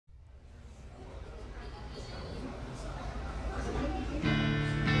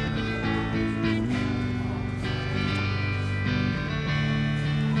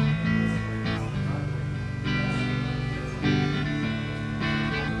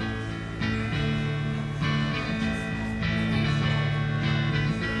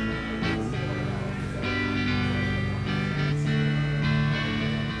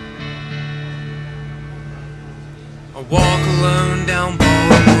I walk alone down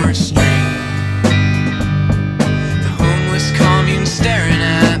Baltimore Street, the homeless commune staring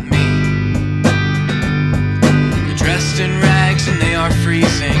at me. They're dressed in rags and they are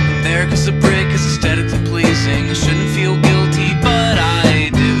freezing. I'm there cause the brick is aesthetically pleasing. I shouldn't feel guilty, but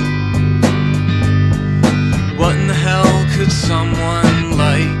I do. What in the hell could someone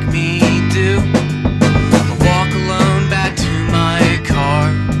like me do? I walk alone back to my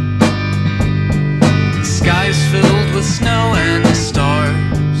car. The sky is filled with snow and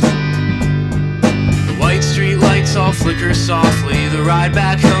stars. The white street lights all flicker softly. The ride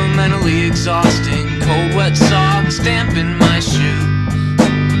back home mentally exhausting. Cold wet socks dampen my shoes.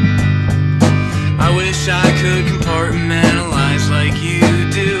 I wish I could compartmentalize like you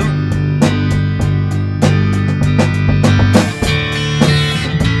do.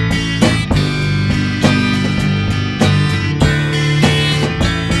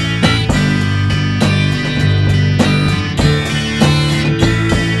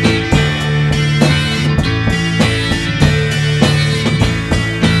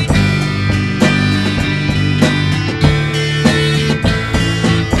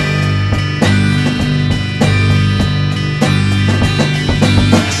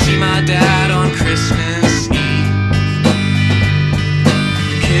 Dad on Christmas Eve.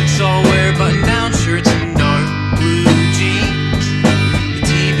 The kids all wear button-down shirts and dark blue jeans. The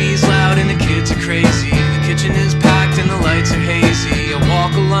TV's loud and the kids are crazy. The kitchen is packed and the lights are hazy. I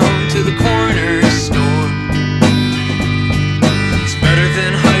walk alone to the corner store. It's better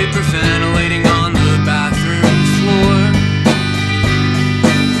than hyperventilating on the bathroom floor.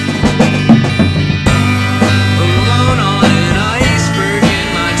 Alone on an iceberg in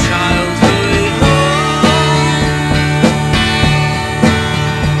my childhood home.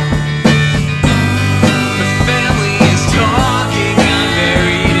 The family is talking, I'm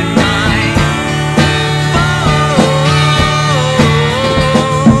buried in my phone.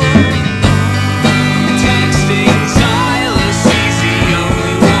 Texting Silas, he's the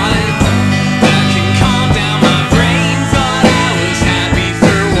only one that can calm down my brain. Thought I was happy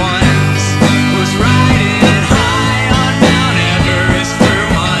for once. Was riding high on Mount Everest for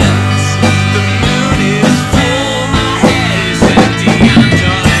months. The moon is full, my head is empty, I'm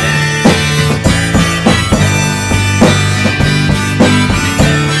done.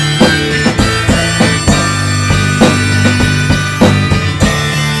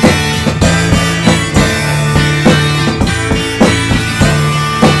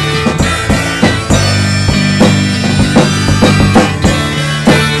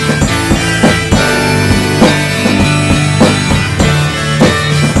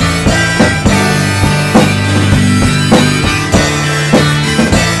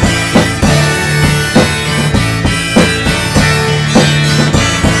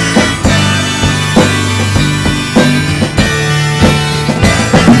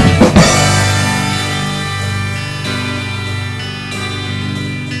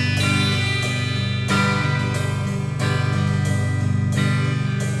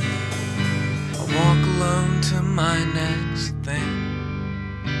 I walk alone to my next thing.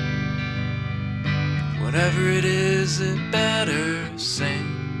 Whatever it is, it better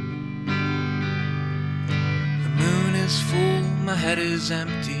sing. The moon is full, my head is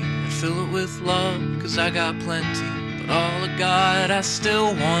empty. I'd fill it with love, cause I got plenty. But all I got, I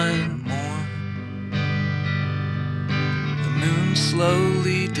still want more. The moon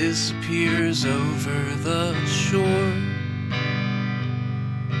slowly disappears over the shore.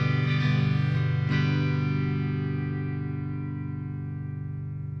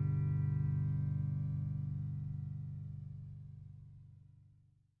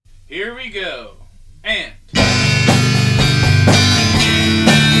 Here we go. And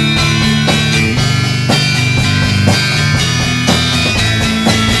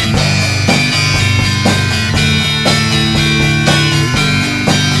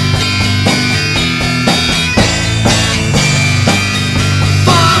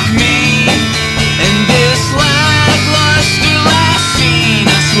Fuck me and this lackluster last scene.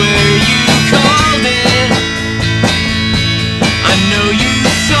 I swear you called it. I know you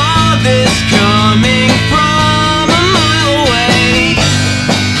saw this coming from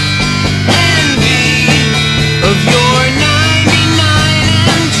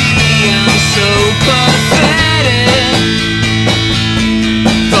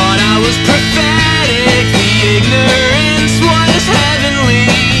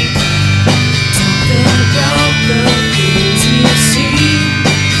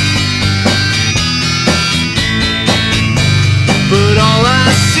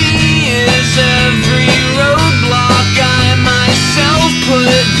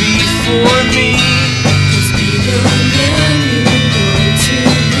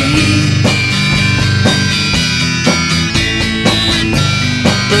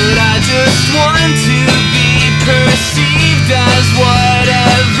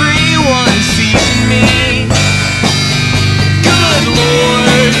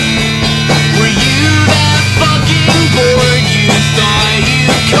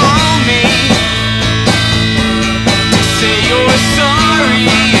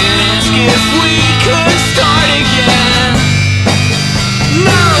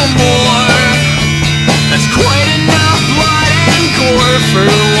more. That's quite enough blood and gore for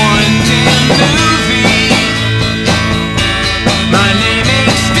one damn movie. My name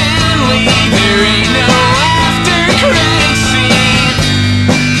ain't Stanley, there ain't no after credit scene.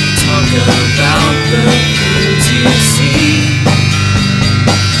 Talk about the things you see,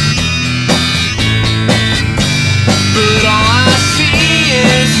 but all I see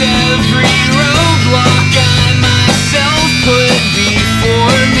is every roadblock I myself put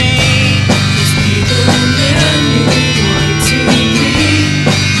before me. Just be the man you want to be.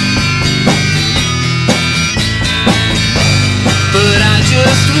 But I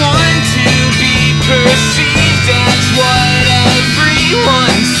just want to be perceived as what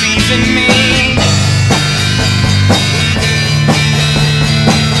everyone sees in me.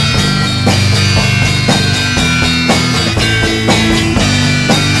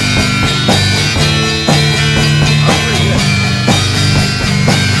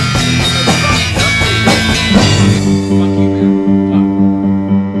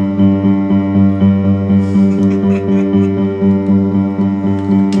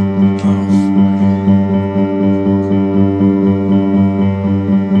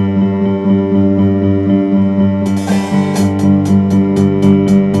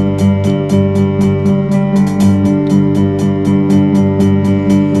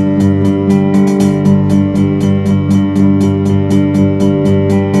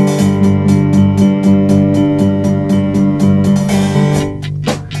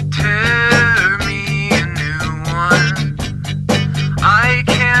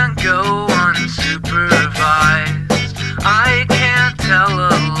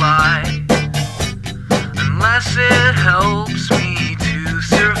 It helps me to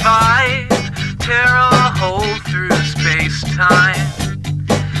survive. Tear a hole through space-time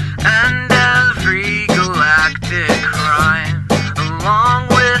and every galactic crime, along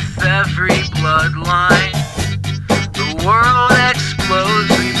with every bloodline. The world explodes,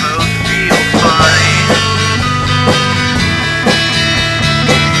 we both feel fine.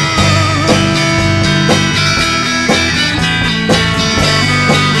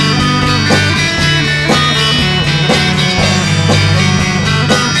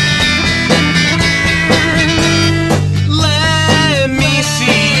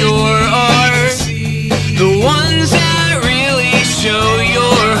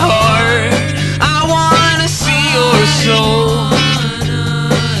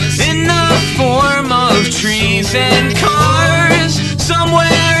 And cars, somewhere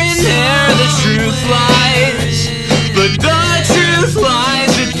in there the truth lies, but the truth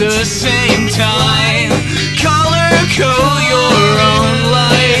lies at the same time. Color code your own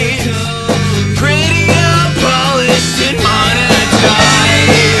life, pretty up, polished and monetized.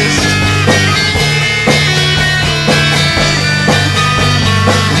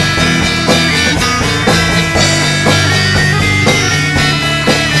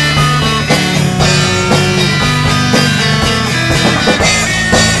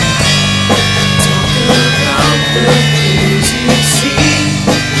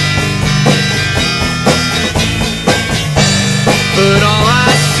 But all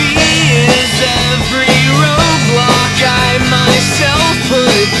I see is every roadblock I myself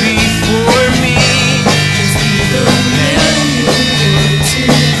put before me. Just be the man you want to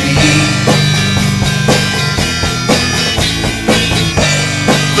be.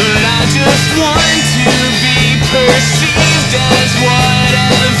 But I just want to be perceived as what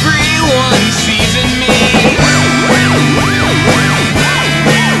everyone sees in me.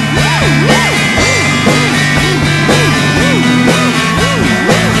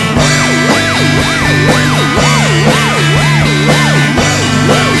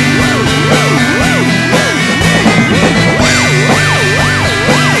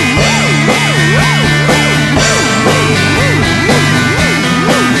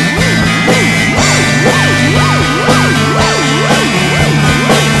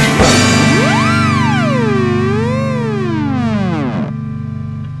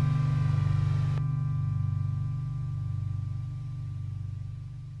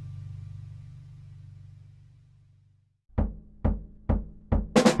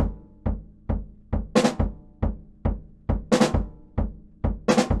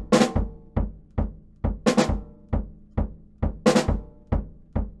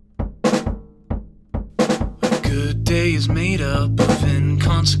 Good day is made up of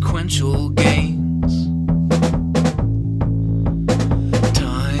inconsequential gains,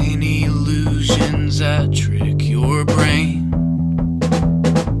 tiny illusions that trick your brain.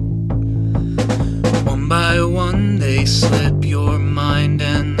 One by one they slip your mind,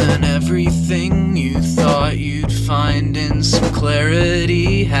 and then everything you thought you'd find in some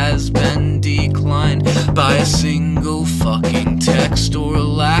clarity has by a single fucking text or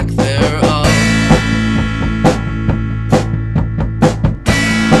lack thereof.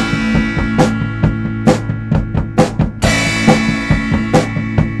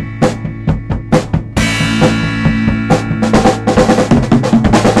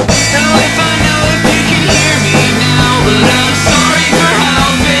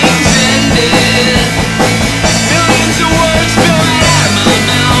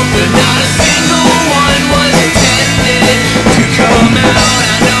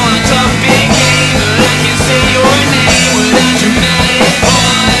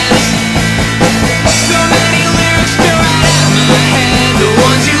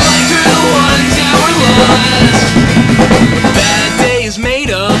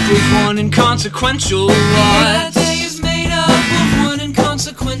 Inconsequential lots. Is made up of one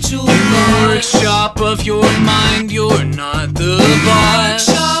inconsequential In the workshop of your mind, you're not the boss.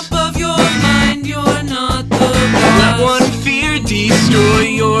 Workshop of your mind, you're not the boss. Let one fear destroy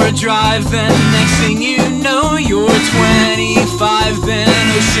your drive, then next thing you know you're 25. Then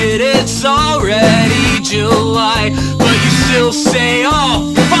oh shit, it's already July, but you still say,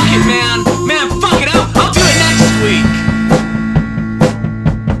 oh fuck it, man, fuck it, I'll do it next week.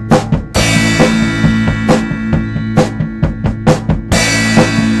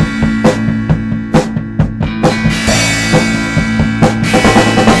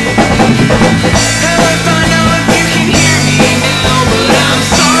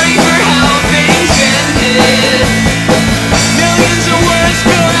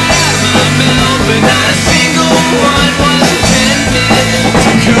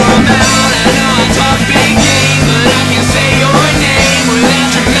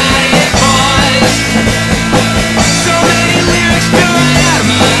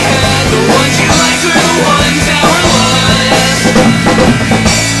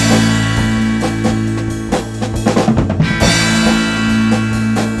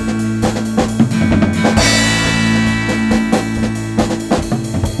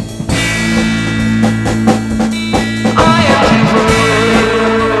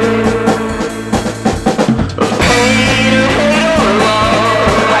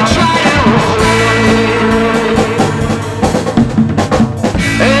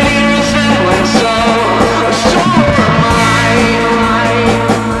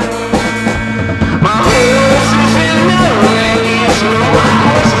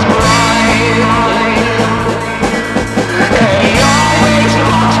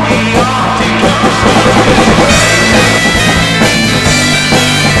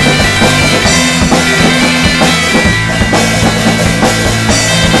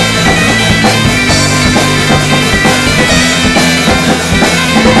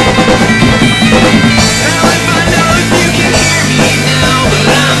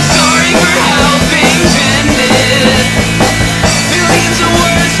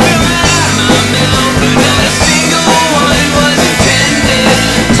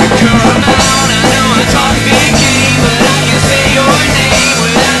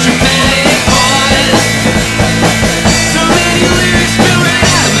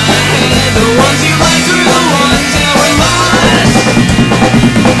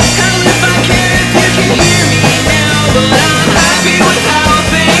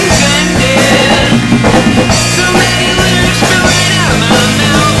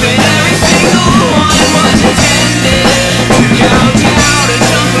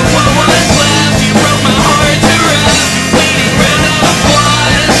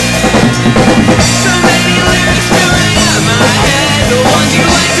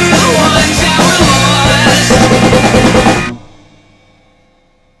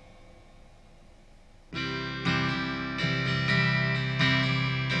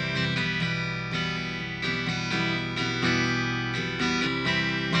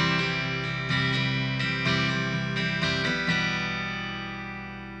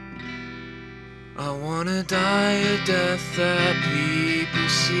 I wanna die a death that people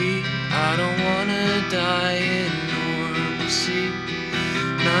see. I don't wanna die in normalcy.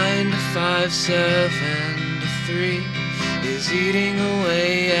 9 to 5, 7 to 3 is eating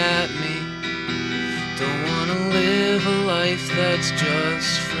away at me. Don't wanna live a life that's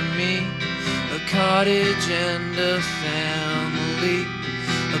just for me. A cottage and a family,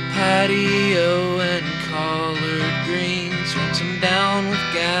 a patio and collard greens. Rinse them down with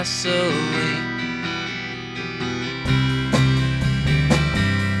gasoline.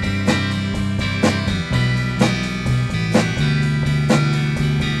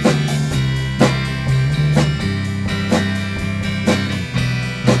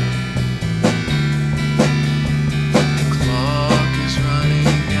 Clock is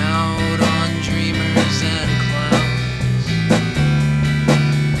running out on dreamers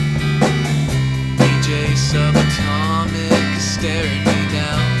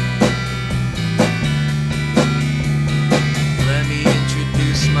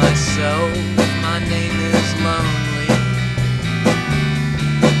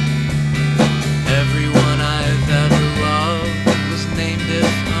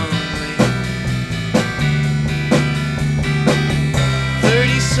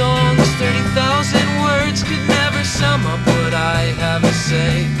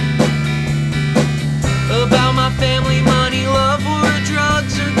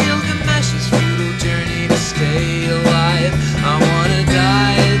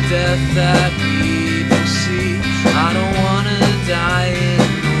death that people see. I don't wanna die in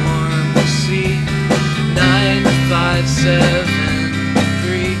normalcy. 9 to 5, 7 to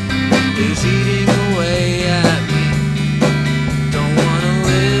 3 is eating away at me. Don't wanna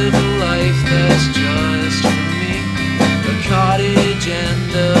live a life that's just for me. A cottage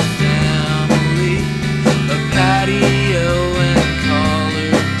and a family, a patio and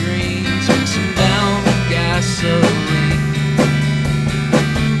collard greens, mixing down with gasoline.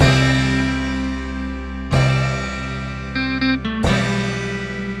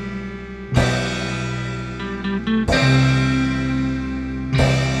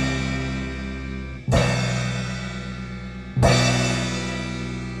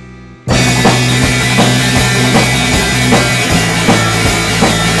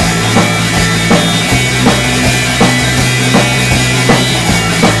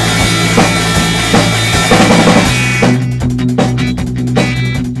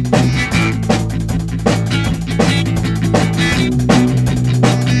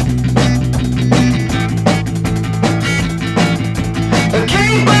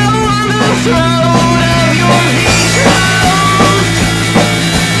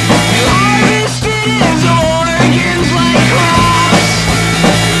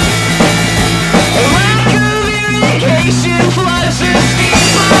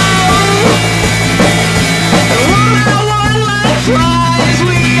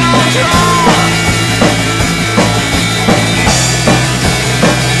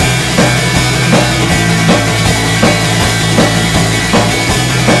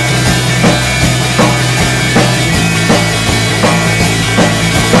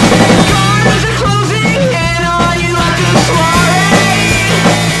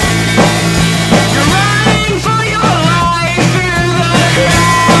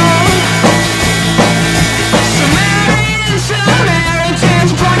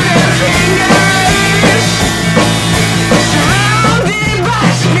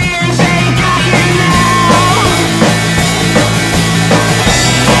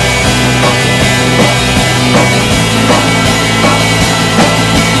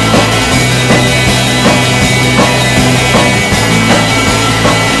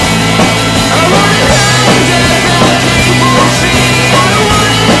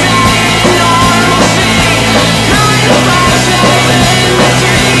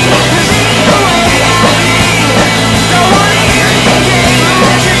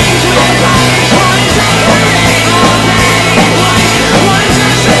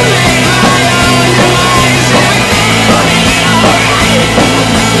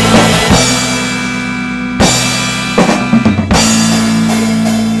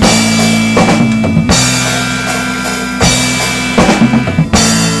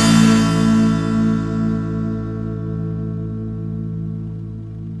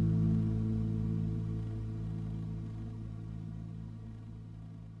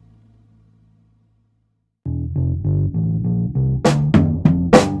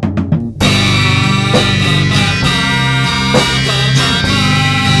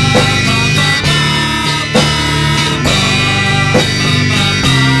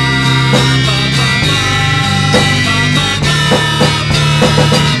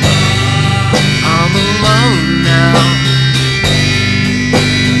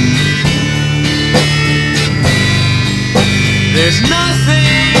 There's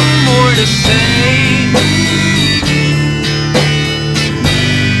nothing more to say.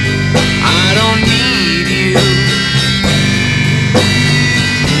 I don't need you.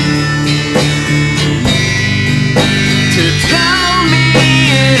 To tell me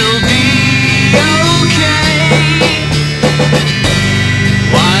it'll be okay.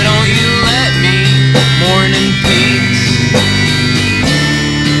 Why don't you let me mourn in peace?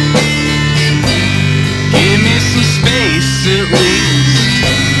 Give me some space at least.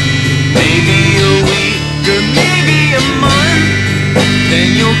 Maybe a week or maybe a month. Then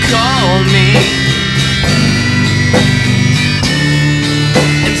you'll call me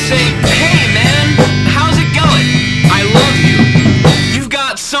and say, hey man, how's it going? I love you. You've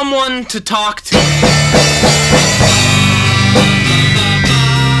got someone to talk to.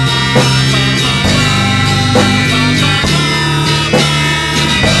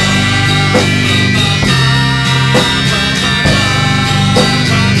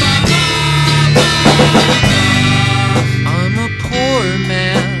 I'm a poor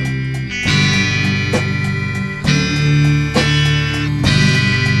man,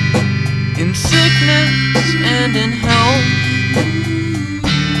 in sickness and in health,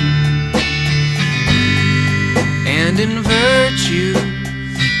 and in virtue,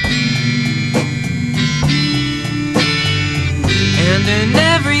 and in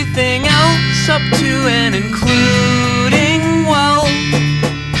everything else up to and including wealth.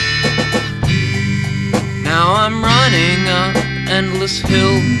 Now I'm running up endless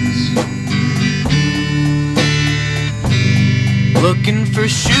hills, looking for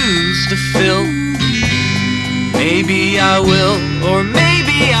shoes to fill. Maybe I will, or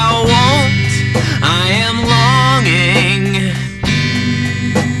maybe I won't. I am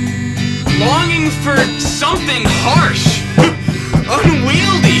longing for something harsh,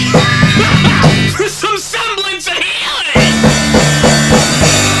 unwieldy, for some semblance of healing.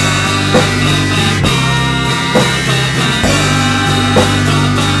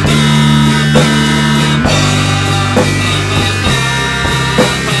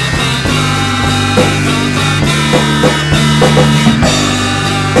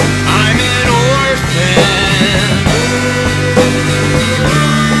 I'm an orphan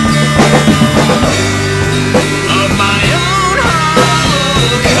of my own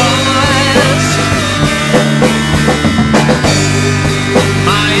holocaust.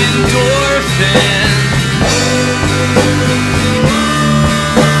 My endorphins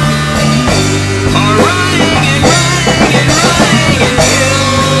are running and running and running until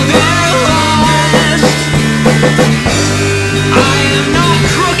they're lost. I am not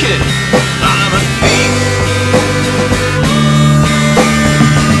crooked, I'm a thief.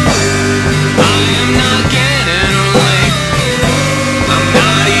 I am not getting late, I'm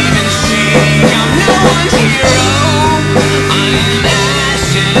not even chic, I'm no one's hero. I am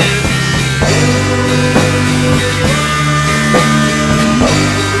ashes,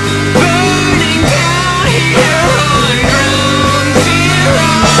 burning down here on ground zero.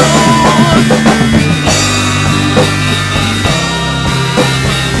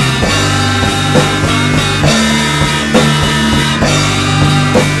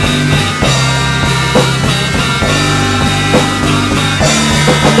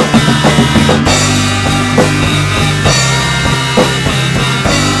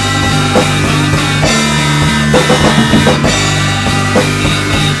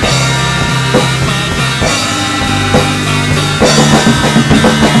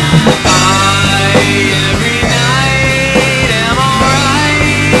 Every night am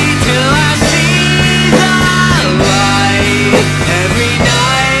alright till I see the light. Every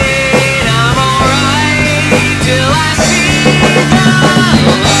night I'm alright till I see the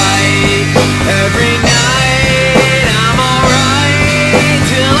light. Every night I'm alright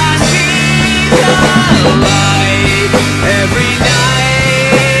till I see the light. Every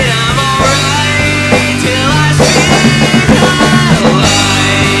night I'm alright till I see the light.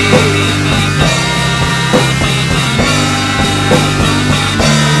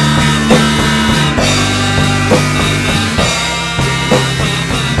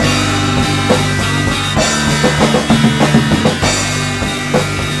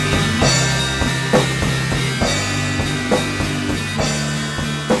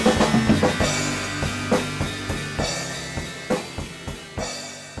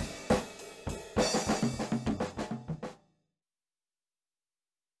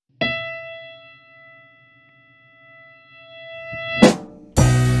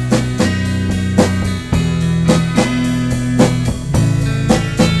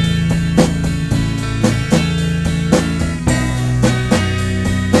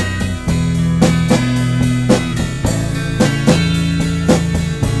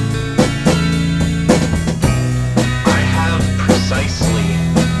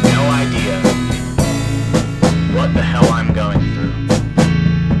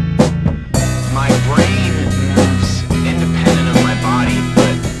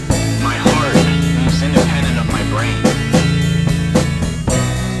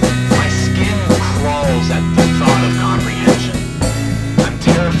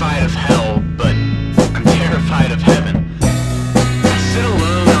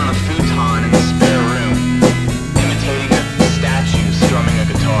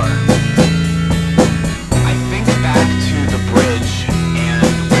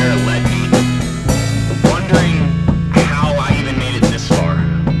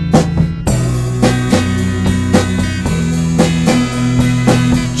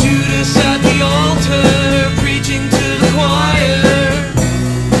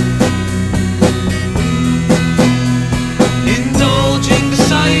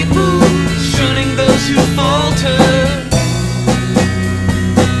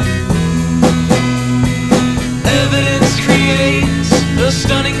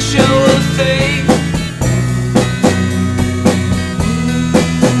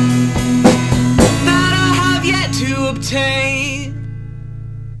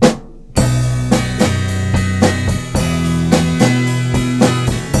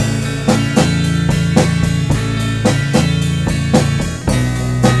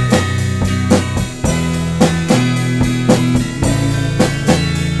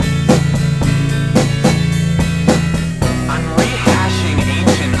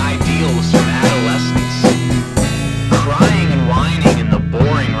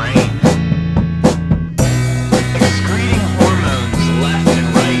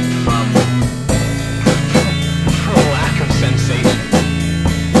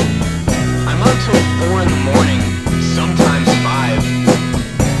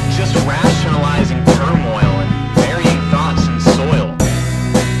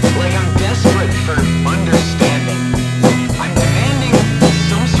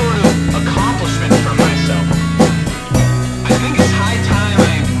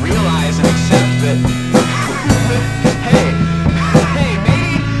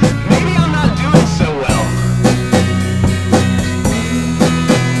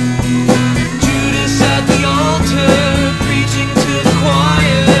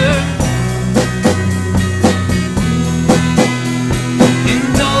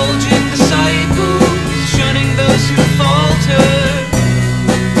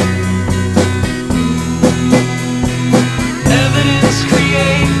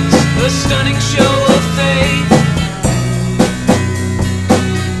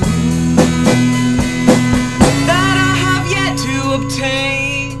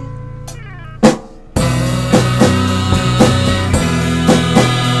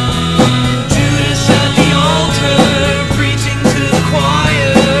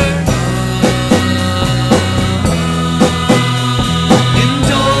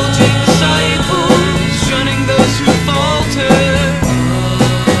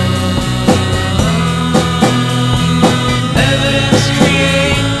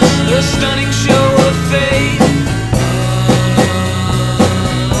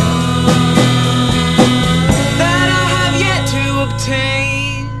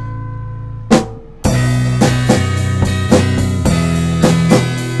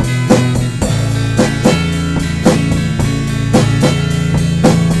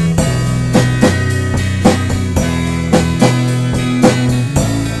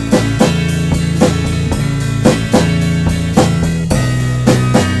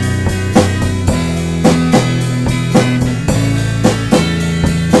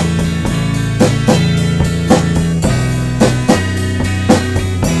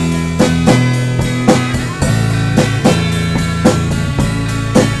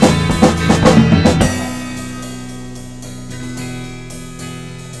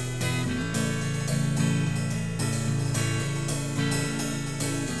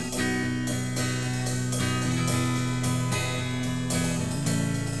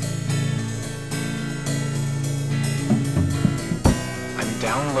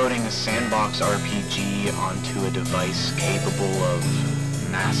 downloading a sandbox RPG onto a device capable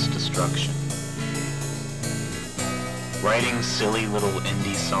of mass destruction. Writing silly little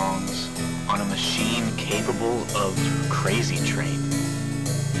indie songs on a machine capable of Crazy Train.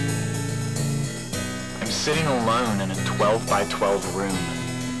 I'm sitting alone in a 12 by 12 room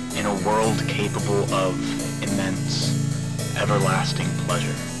in a world capable of immense, everlasting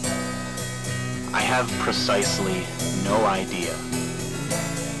pleasure. I have precisely no idea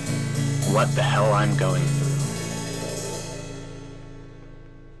what the hell I'm going through.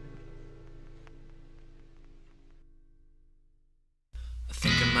 I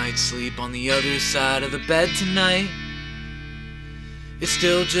think I might sleep on the other side of the bed tonight. It's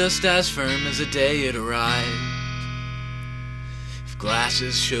still just as firm as the day it arrived. If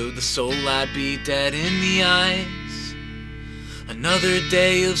glasses showed the soul, I'd be dead in the eyes. Another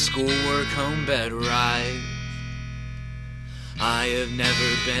day of schoolwork, home bed arrived. I have never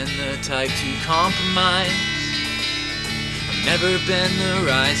been the type to compromise. I've never been the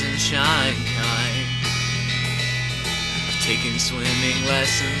rise and shine kind. I've taken swimming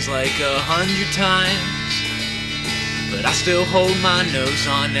lessons like 100 times, but I still hold my nose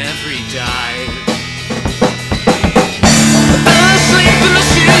on every dive. I fell asleep in my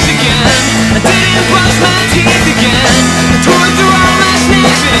shoes again. I didn't brush my teeth again. I tore through all my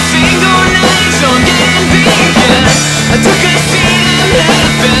snacks in a single night, so I'm getting vegan. I took a seat and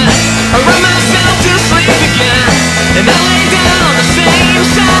laughing. I run myself to sleep again, and I lay down on the same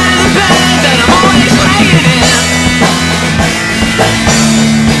side of the bed that I'm always laying in.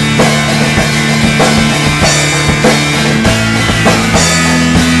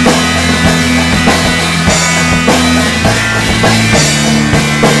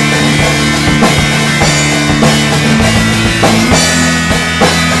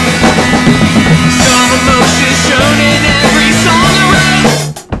 Some emotions shown in every song I write.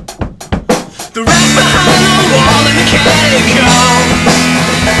 The rest behind the wall in the catacombs.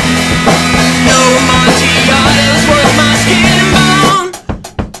 No Amontillado worth my skin and bone,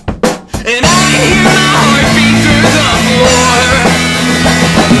 and I can hear my heart beat through the floor.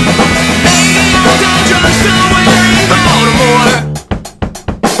 Maybe I'll die drunk somewhere in Baltimore,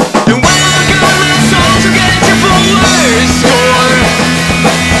 and when I go, my songs will get a triple worse score.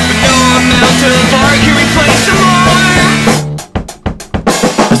 But no amount of art can replace some more.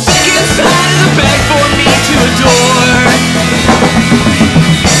 A second side of the bed for me to adore.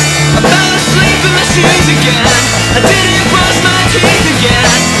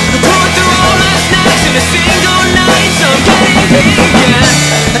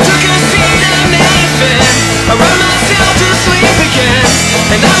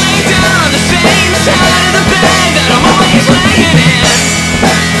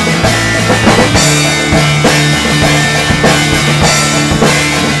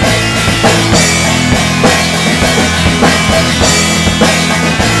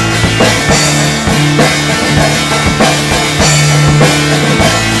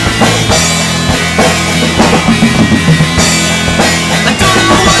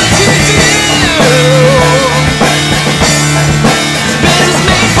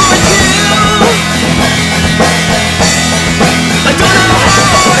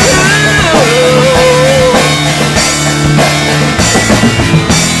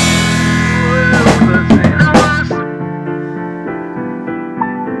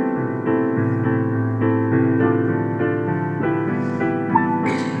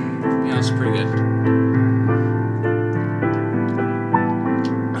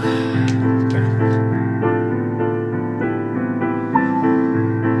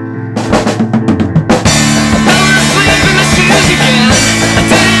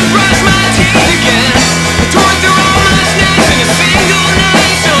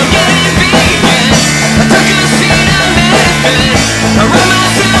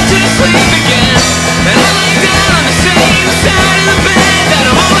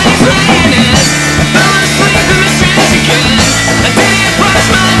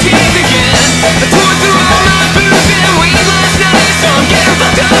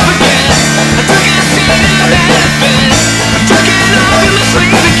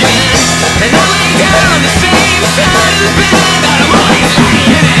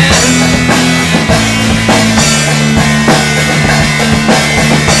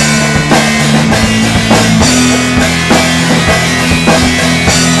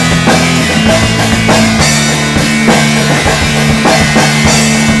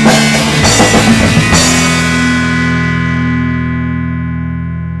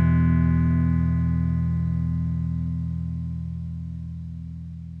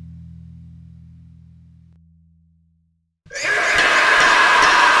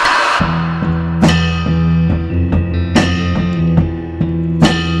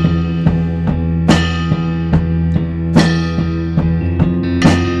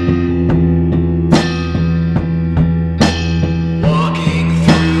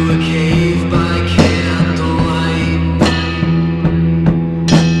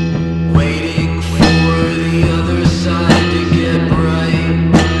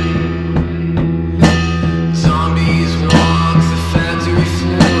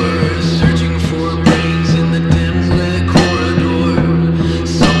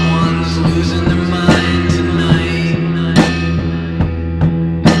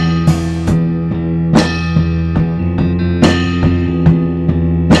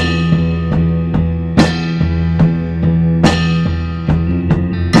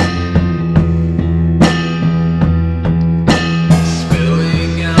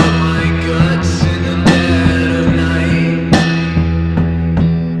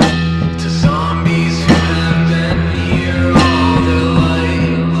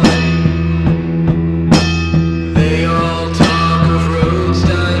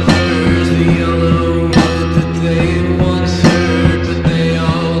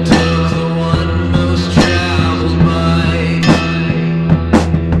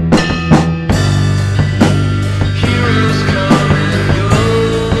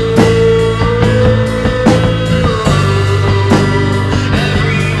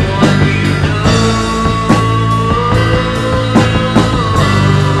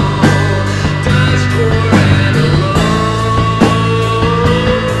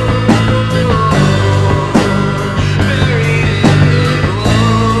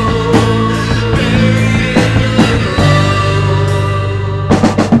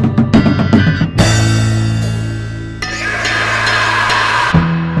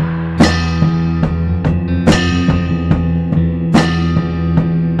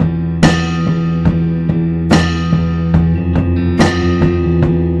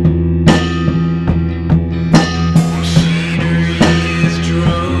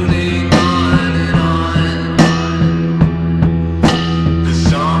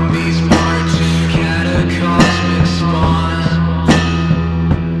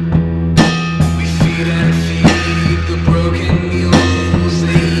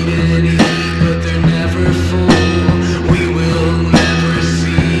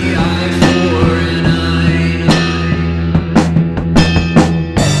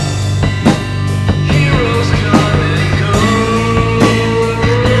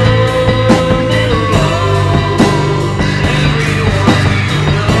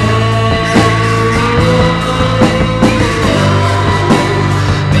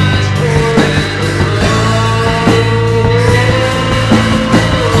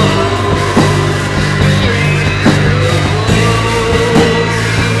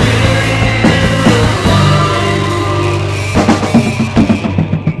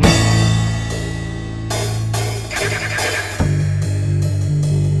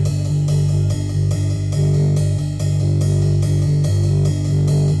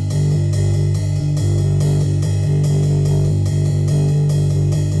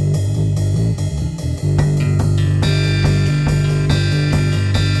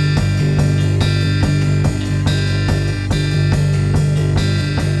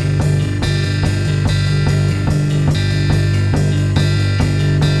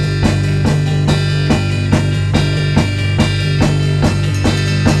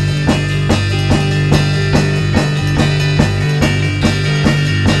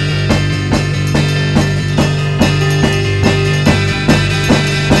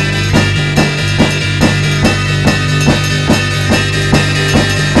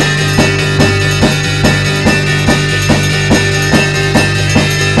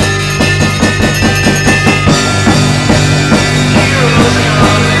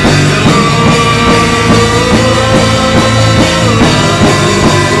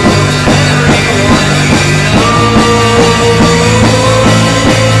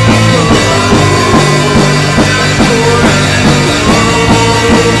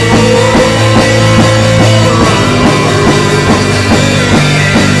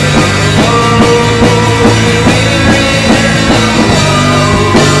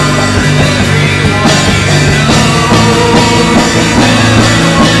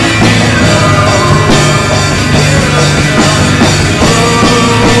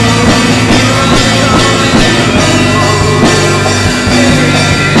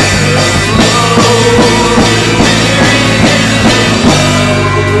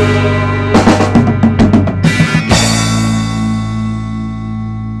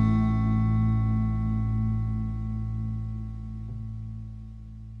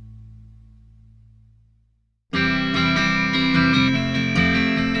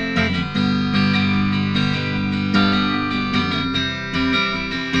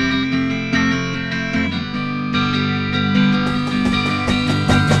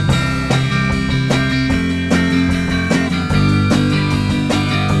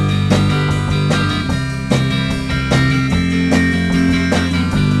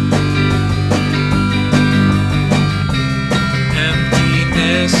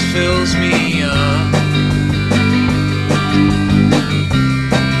 fills me up.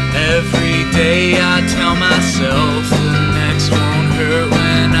 Every day I tell myself the next won't hurt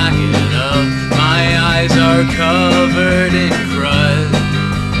when I get up. My eyes are covered in crud.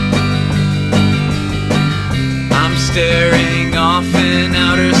 I'm staring off in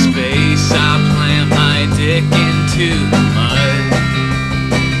outer space. I plant my dick into the mud.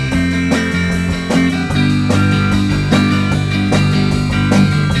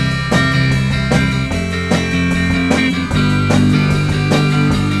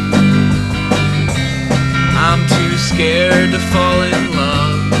 I'm too scared to fall in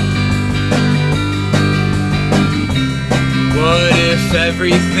love. What if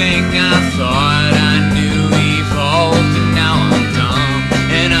everything I thought I knew evolved and now I'm dumb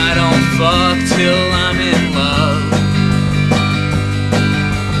and I don't fuck till I'm in love?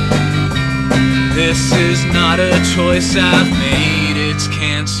 This is not a choice I've made, it's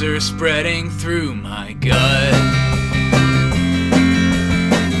cancer spreading through my gut.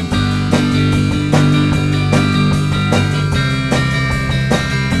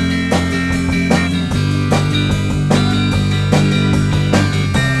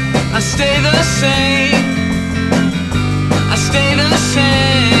 I stay the same, I stay the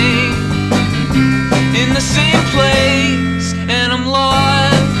same, in the same place, and I'm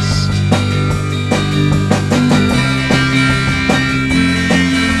lost.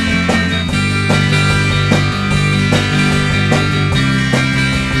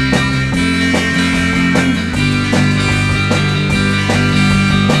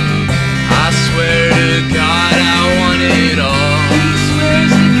 I swear to God I want it all. He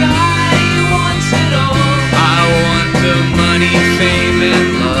swears to God he wants it all. I want the money, fame, and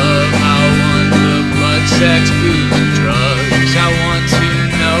love. I want the blood, sex, booze, and drugs. I want to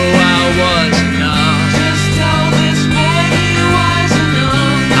know I was enough. Just tell this boy he was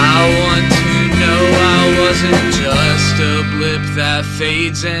enough. I want to know I wasn't just a blip that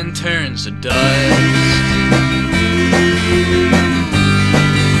fades and turns to dust.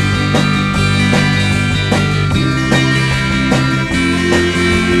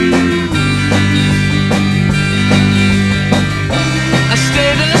 I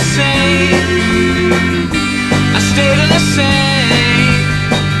stay the same,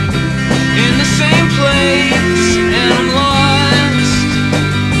 in the same place, and I'm lost.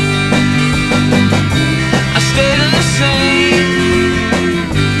 I stay the same,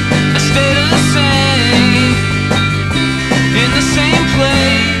 I stay the same.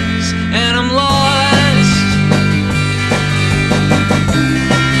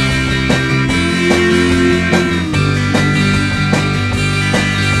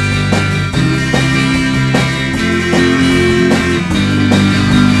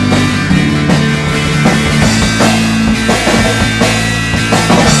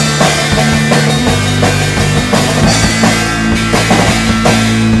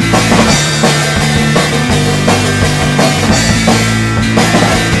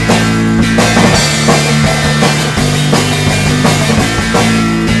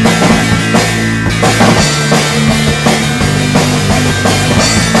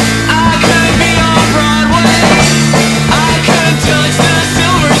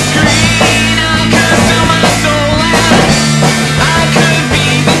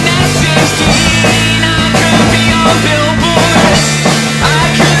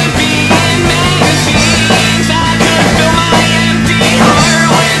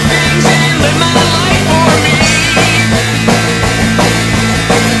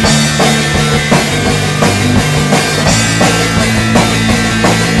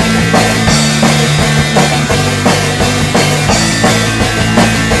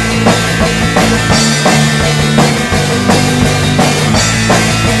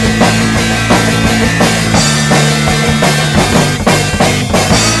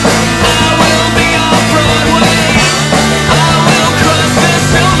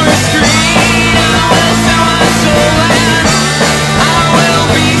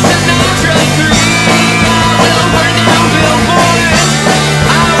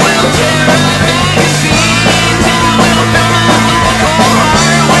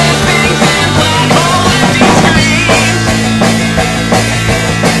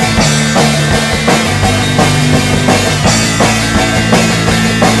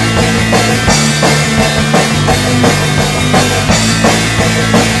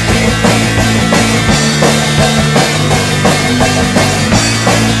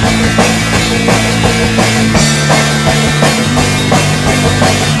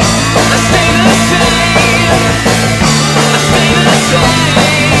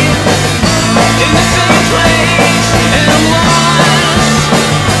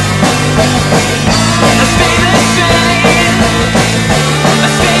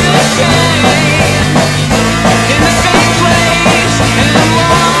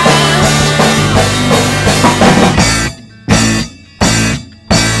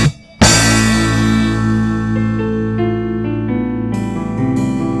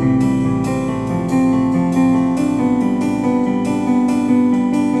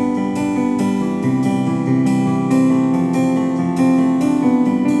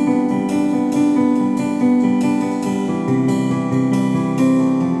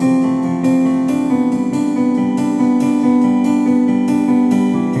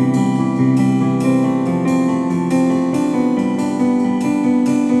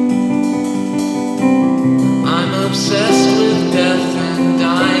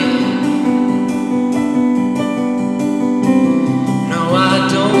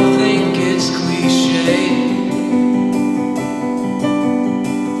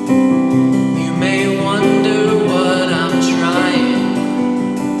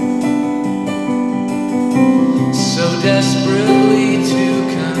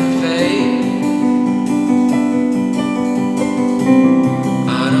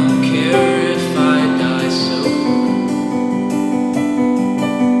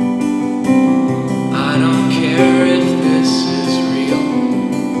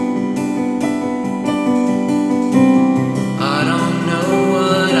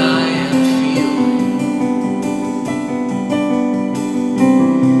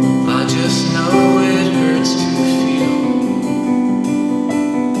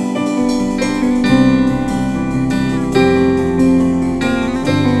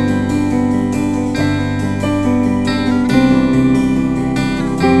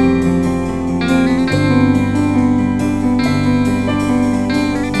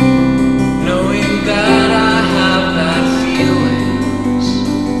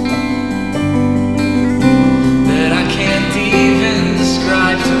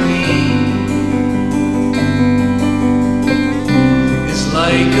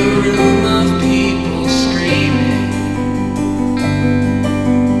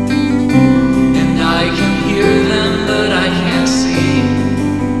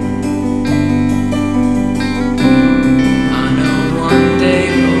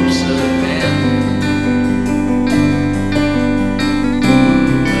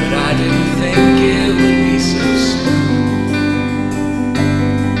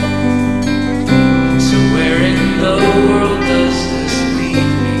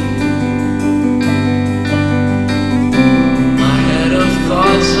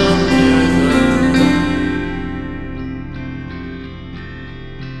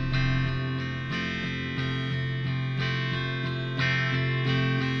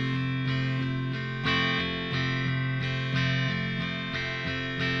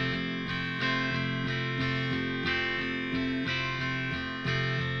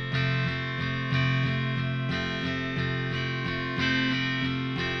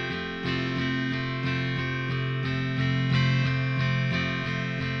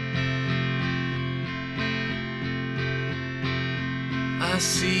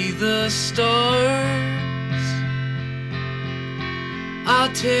 see the stars,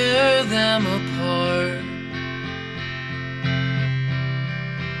 I tear them apart.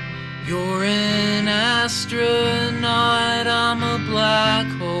 You're an astronaut, I'm a black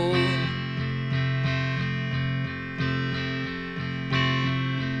hole.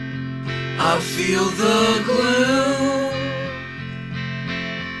 I feel the glue,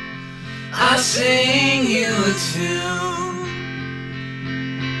 I sing you a tune.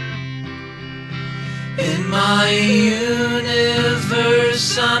 In my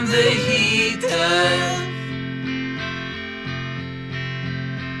universe, I'm the heat death.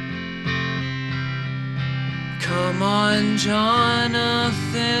 Come on,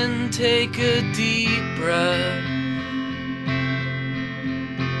 Jonathan, take a deep breath.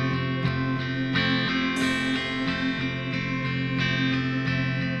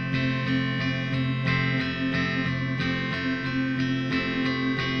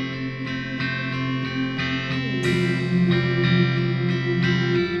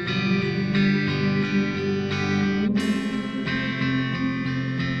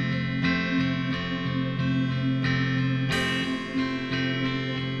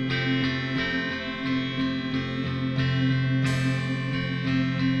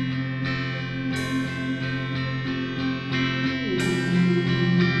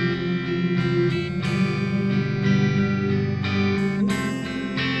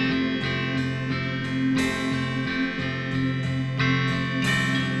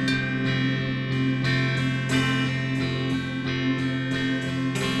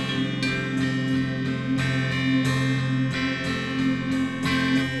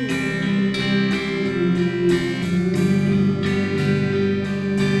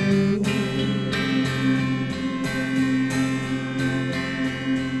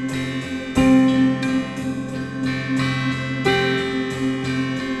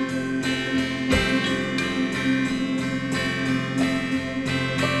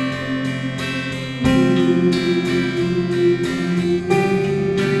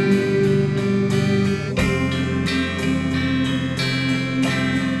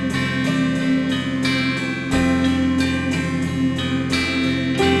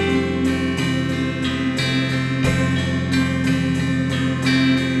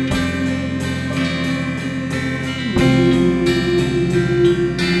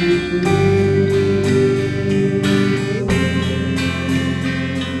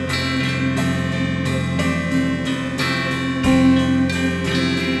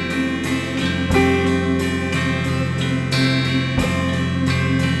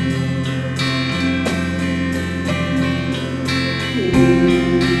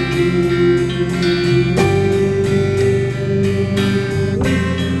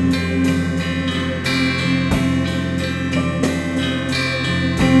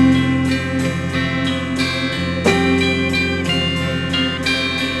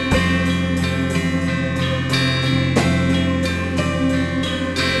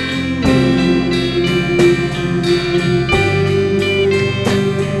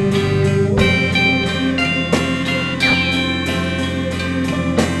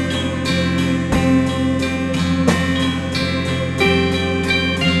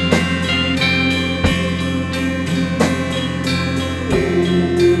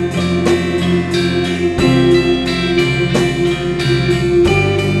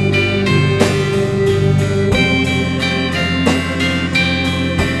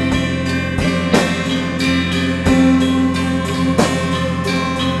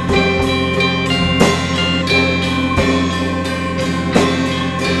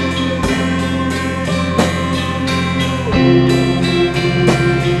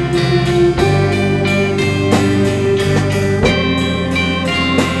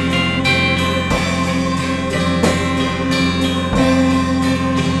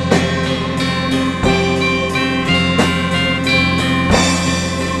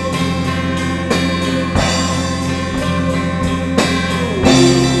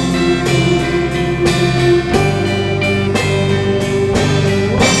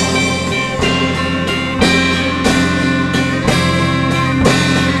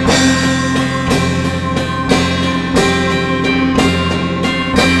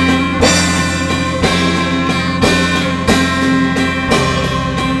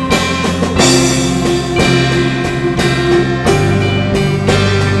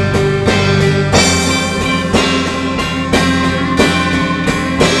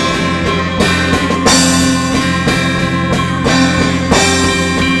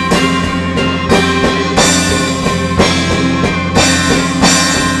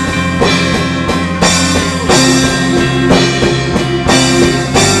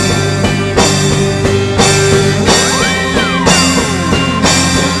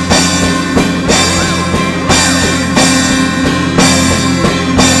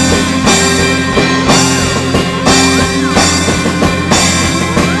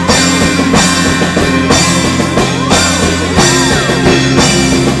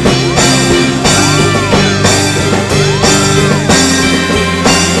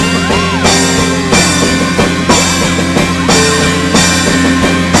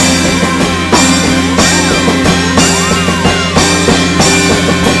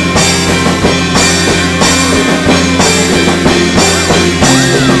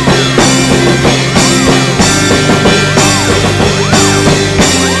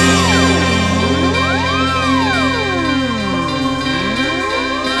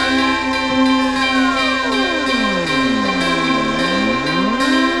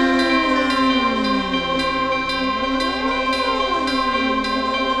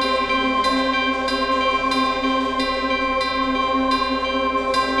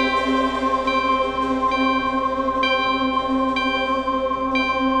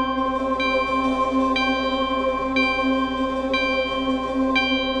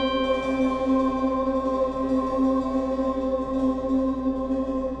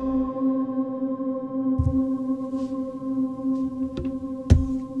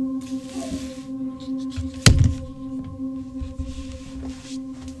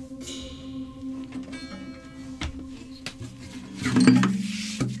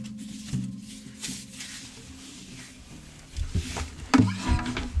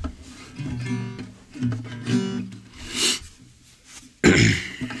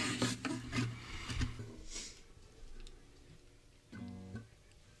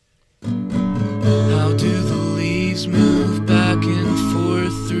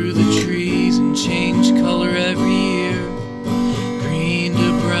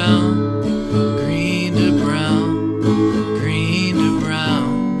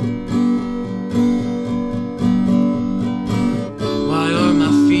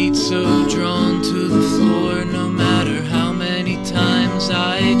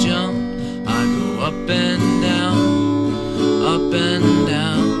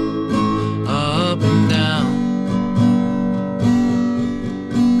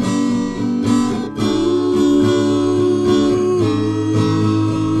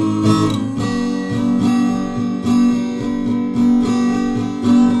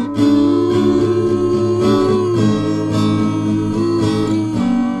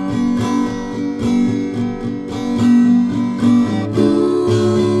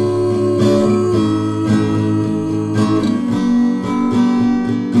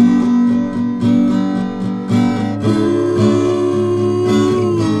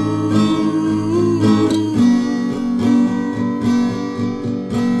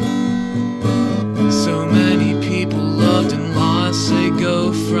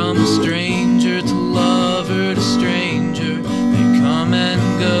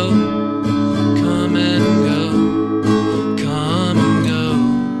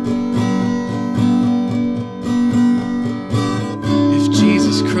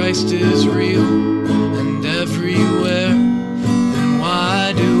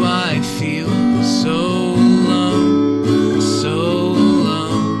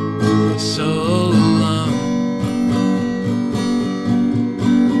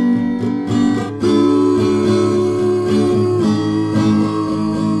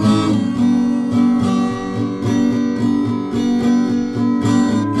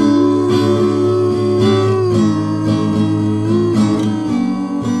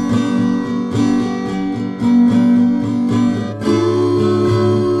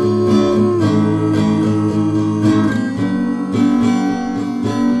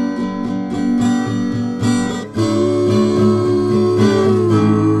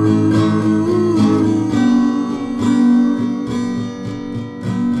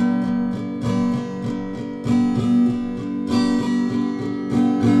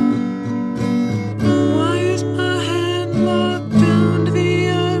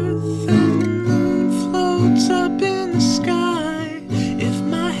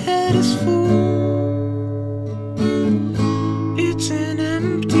 is for